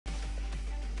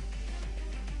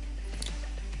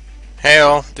Hey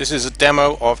all, this is a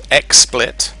demo of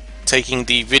XSplit, taking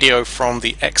the video from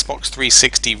the Xbox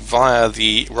 360 via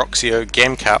the Roxio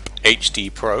GameCap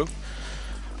HD Pro.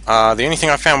 The only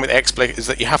thing I found with XSplit is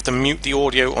that you have to mute the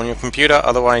audio on your computer,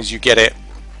 otherwise you get it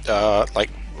like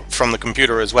from the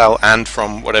computer as well and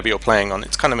from whatever you're playing on.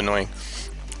 It's kind of annoying.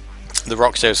 The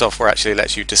Roxio software actually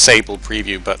lets you disable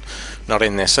preview, but not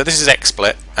in this. So this is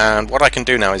XSplit, and what I can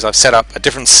do now is I've set up a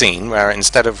different scene where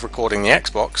instead of recording the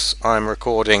Xbox, I'm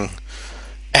recording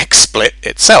XSplit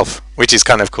itself, which is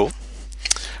kind of cool.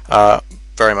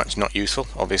 Very much not useful,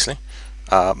 obviously.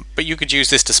 But you could use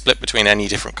this to split between any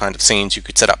different kind of scenes. You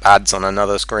could set up ads on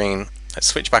another screen. Let's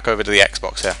switch back over to the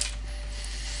Xbox here.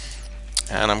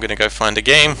 And I'm going to go find a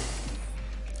game,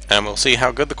 and we'll see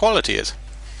how good the quality is.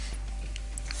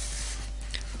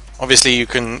 Obviously you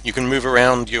can move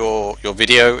around your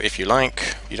video if you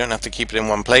like. You don't have to keep it in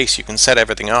one place. You can set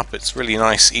everything up. It's really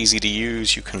nice, easy to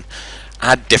use. You can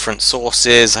add different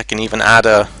sources. I can even add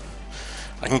I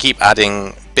can keep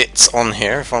adding bits on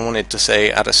here if I wanted to, say,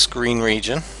 add a screen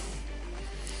region.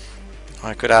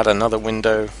 I could add another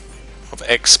window of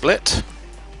XSplit.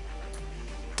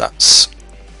 That's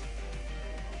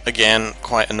again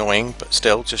quite annoying, but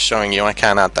still just showing you I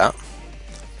can add that.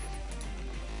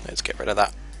 Let's get rid of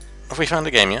that. Have we found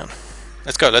a game yet?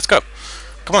 Let's go, let's go.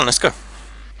 Come on, let's go.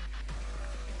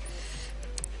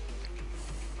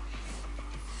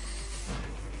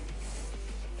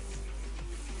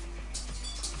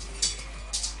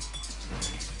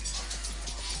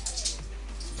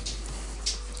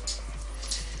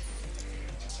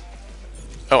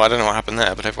 Oh, I don't know what happened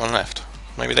there, but everyone left.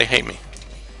 Maybe they hate me.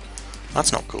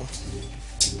 That's not cool.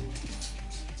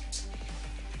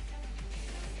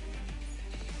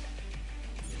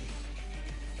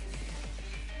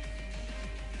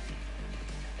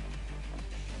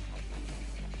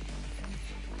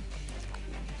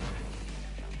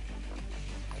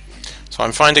 So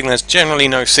I'm finding there's generally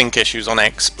no sync issues on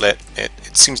XSplit. It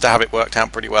seems to have it worked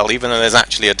out pretty well, even though there's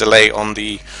actually a delay on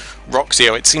the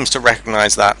Roxio. It seems to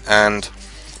recognize that and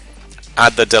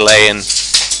add the delay in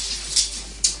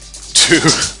to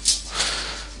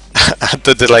add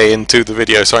the delay into the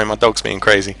video. Sorry, my dog's being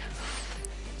crazy.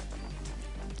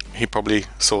 He probably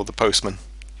saw the postman.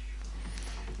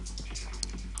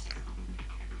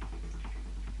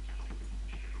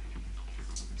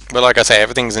 But like I say,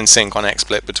 everything's in sync on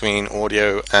XSplit between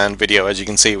audio and video, as you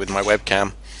can see with my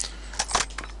webcam.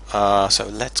 So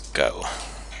let's go.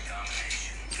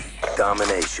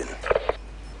 Domination.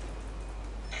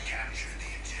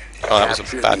 Oh, that was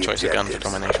a bad choice of gun for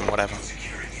domination, whatever.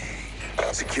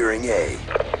 Securing A.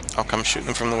 I'll come shoot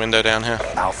them from the window down here.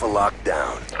 Alpha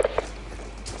lockdown.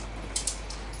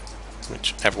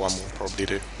 Which everyone will probably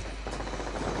do.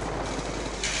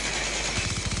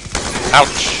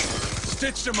 Ouch!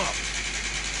 Stitched him up.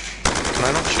 Can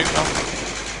I not shoot them?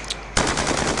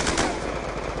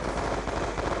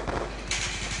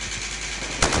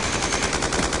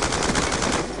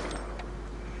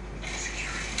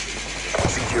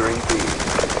 Securing B.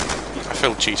 I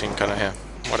feel cheating kind of here.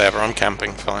 Whatever, I'm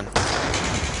camping, fine.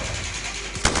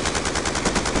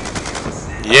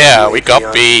 Yeah, we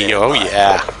got B, oh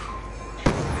yeah.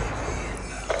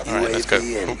 Alright, let's go.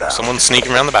 Oh, someone's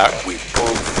sneaking around the back. We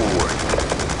pulled forward.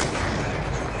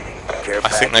 I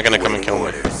think they're going to come and kill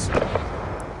me.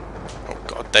 Oh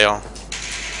god, they are.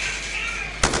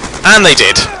 And they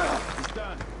did!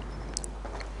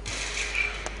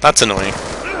 That's annoying.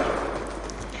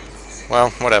 Well,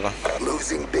 whatever.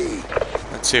 Losing B.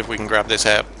 Let's see if we can grab this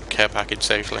care package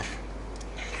safely.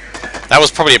 That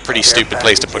was probably a pretty stupid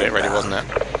place to put it, really, wasn't it?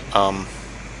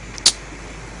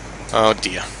 Oh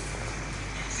dear.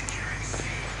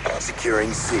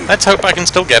 Securing C. Let's hope I can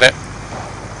still get it.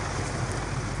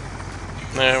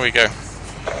 There we go.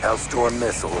 Hellstorm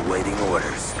missile awaiting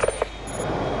orders.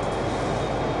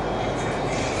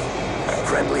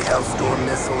 Friendly Hellstorm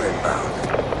missile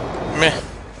inbound. Meh.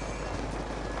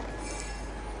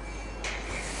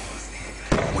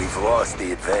 We've lost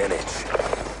the advantage.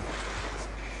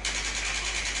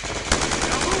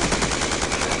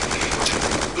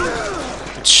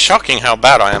 It's shocking how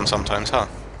bad I am sometimes, huh?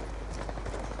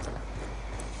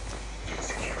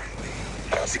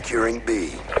 Securing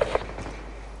B.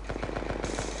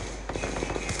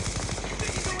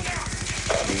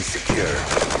 B secure.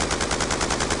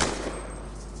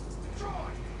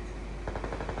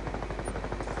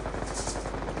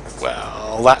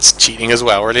 Well, that's cheating as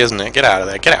well, really, isn't it? Get out of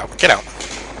there. Get out. Get out.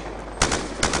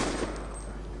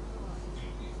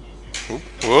 Whoop,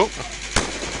 whoop.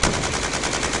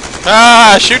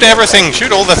 Ah! Shoot everything!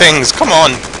 Shoot all the things! Come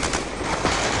on!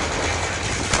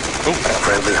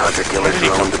 Friendly hunter-killer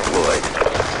drone deployed.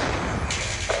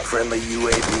 Friendly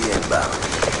UAV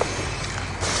inbound.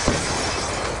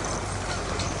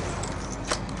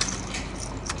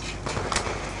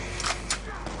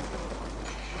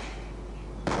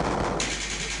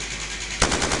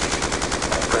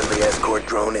 Friendly escort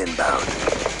drone inbound.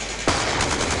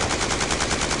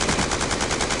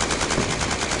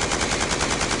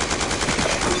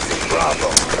 Losing Bravo.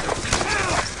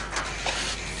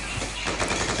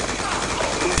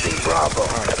 Losing Bravo.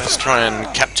 Alright, let's try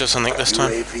and capture something this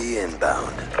time. UAV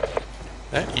inbound.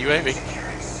 UAV.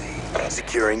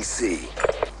 Securing C.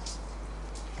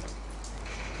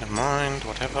 Never mind,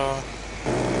 whatever.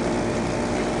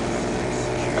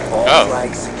 All Oh.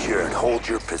 flags secured. Hold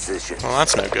your position. Well,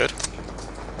 that's no good.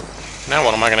 Now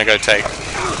what am I going to go take?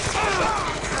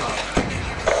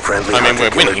 Friendly I mean, we're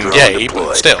hunter-killer winning, drone yay, deployed.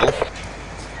 but still.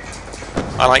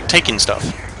 I like taking stuff.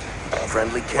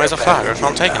 Friendly care Where's the flag? I package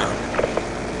can't take inbound. it.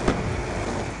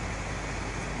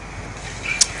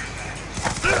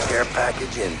 Care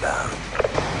package inbound.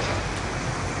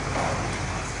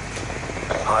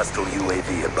 Hostile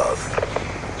UAV above.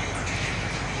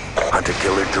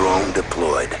 Hunter-killer drone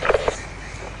deployed.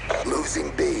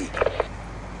 Losing B.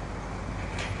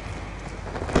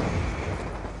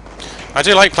 I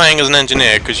do like playing as an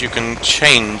engineer because you can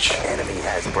change Enemy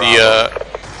has Bravo. the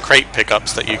crate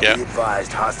pickups that you get. Be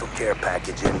advised, hostile care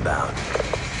package inbound.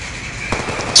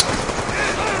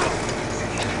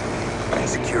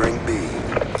 Securing B.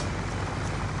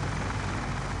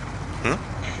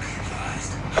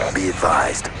 Be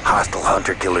advised, hostile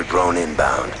hunter-killer drone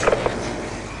inbound.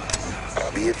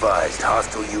 Be advised,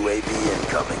 hostile UAV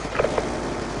incoming.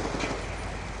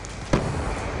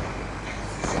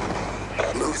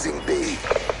 Losing B.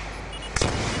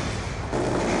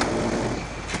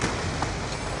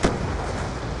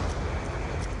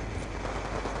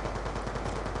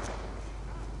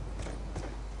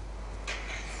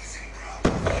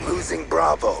 Losing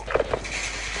Bravo.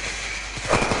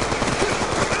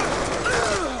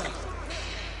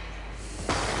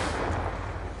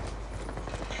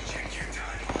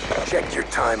 Check your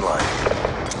timeline.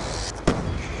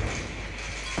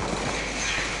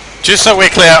 Just so we're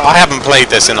clear, I haven't played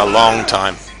this in a long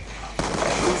time.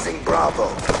 Losing Bravo.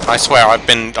 I swear I've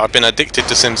been addicted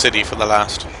to SimCity for the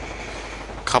last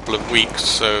couple of weeks.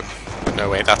 So no,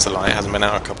 wait, that's a lie. It hasn't been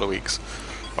out a couple of weeks.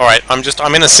 All right, I'm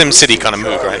in a SimCity kind of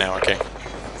mood right now. Okay,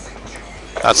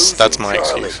 that's my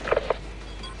excuse.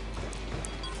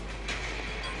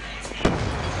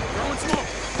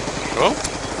 Oh,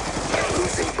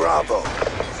 Losing Bravo.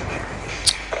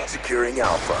 Securing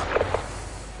Alpha.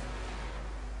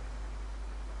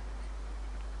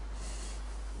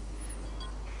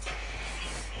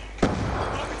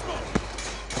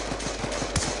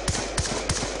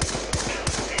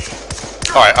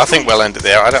 all right. I think we'll end it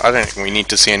there. I don't think we need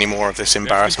to see any more of this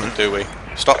embarrassment, do we?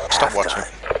 Stop watching.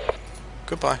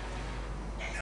 Goodbye.